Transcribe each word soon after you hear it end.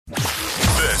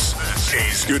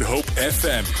This is Good Hope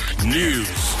FM News.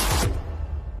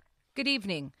 Good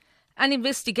evening. An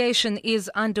investigation is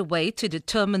underway to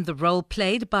determine the role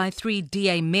played by 3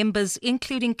 DA members,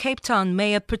 including Cape Town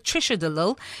Mayor Patricia de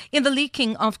Lille, in the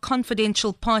leaking of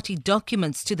confidential party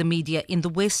documents to the media in the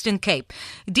Western Cape.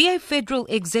 DA Federal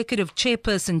Executive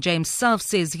Chairperson James Self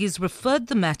says he's referred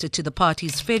the matter to the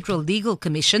party's Federal Legal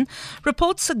Commission.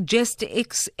 Reports suggest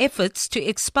efforts to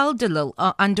expel de Lille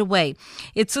are underway.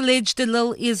 It's alleged de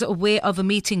Lille is aware of a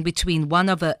meeting between one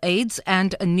of her aides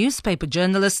and a newspaper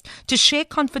journalist to share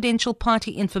confidential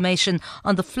party information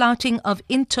on the flouting of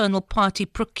internal party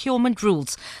procurement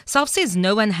rules. Self says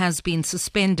no one has been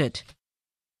suspended.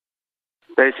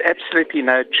 There's absolutely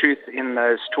no truth in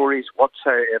those stories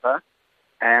whatsoever,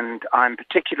 and I'm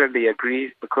particularly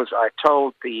aggrieved because I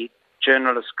told the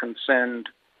journalist concerned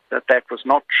that that was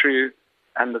not true,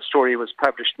 and the story was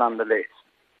published nonetheless.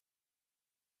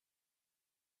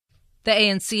 The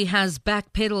ANC has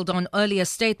backpedaled on earlier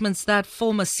statements that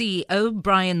former CEO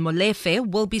Brian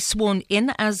Molefe will be sworn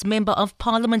in as Member of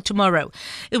Parliament tomorrow.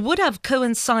 It would have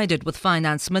coincided with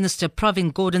Finance Minister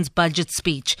Pravin Gordhan's budget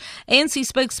speech.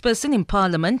 ANC spokesperson in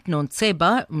Parliament,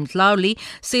 Nontseba Mtlauli,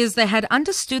 says they had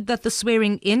understood that the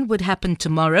swearing-in would happen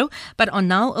tomorrow, but are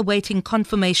now awaiting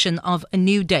confirmation of a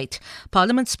new date.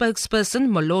 Parliament spokesperson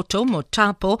Moloto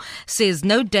Motapo says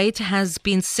no date has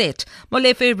been set.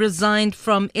 Molefe resigned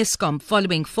from Eskom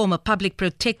following former Public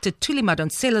Protector Thuli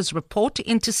Madonsela's report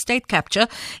into state capture,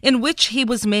 in which he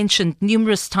was mentioned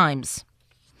numerous times.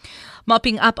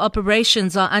 Mopping up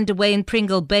operations are underway in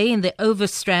Pringle Bay in the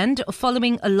Overstrand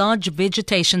following a large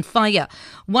vegetation fire.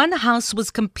 One house was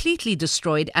completely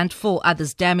destroyed and 4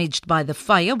 others damaged by the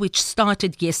fire, which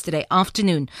started yesterday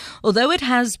afternoon. Although it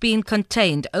has been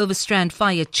contained, Overstrand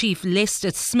Fire Chief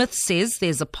Lester Smith says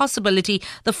there's a possibility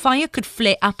the fire could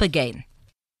flare up again.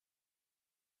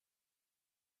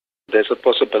 There's a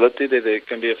possibility that there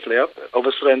can be a flare-up.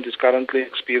 Overstrand is currently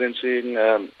experiencing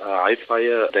a high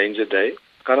fire danger day.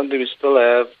 Currently, we still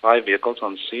have 5 vehicles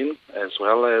on scene, as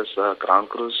well as ground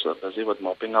crews busy with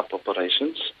mopping up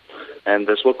operations, and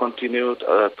this will continue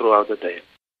throughout the day.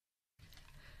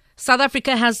 South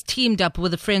Africa has teamed up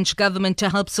with the French government to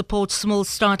help support small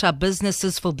startup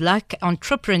businesses for black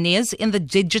entrepreneurs in the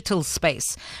digital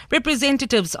space.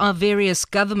 Representatives of various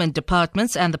government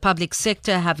departments and the public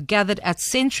sector have gathered at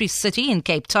Century City in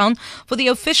Cape Town for the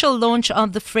official launch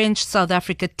of the French South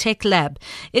Africa Tech Lab.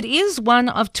 It is one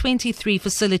of 23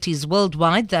 facilities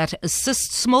worldwide that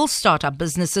assist small startup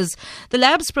businesses. The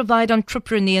labs provide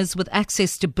entrepreneurs with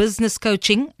access to business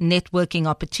coaching, networking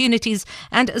opportunities,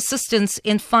 and assistance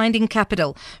in finding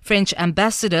capital. French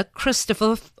Ambassador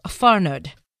Christopher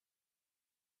Farnard.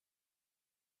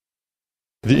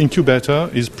 The incubator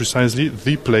is precisely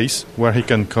the place where he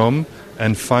can come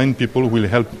and find people who will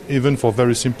help, even for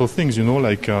very simple things,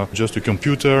 like just a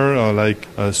computer or like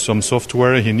some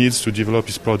software he needs to develop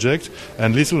his project.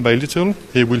 And little by little,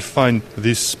 he will find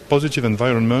this positive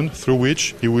environment through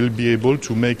which he will be able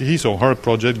to make his or her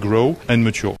project grow and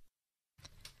mature.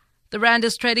 The rand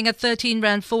is trading at 13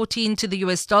 rand 14 to the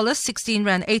US dollar, 16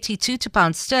 rand 82 to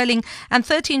pound sterling, and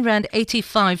 13 rand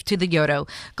 85 to the euro.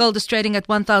 Gold is trading at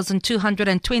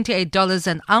 $1,228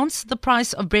 an ounce. The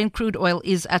price of Brent crude oil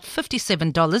is at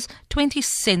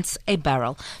 $57.20 a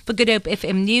barrel. For Good Hope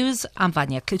FM News, I'm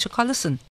Vanya Klucher-Collison.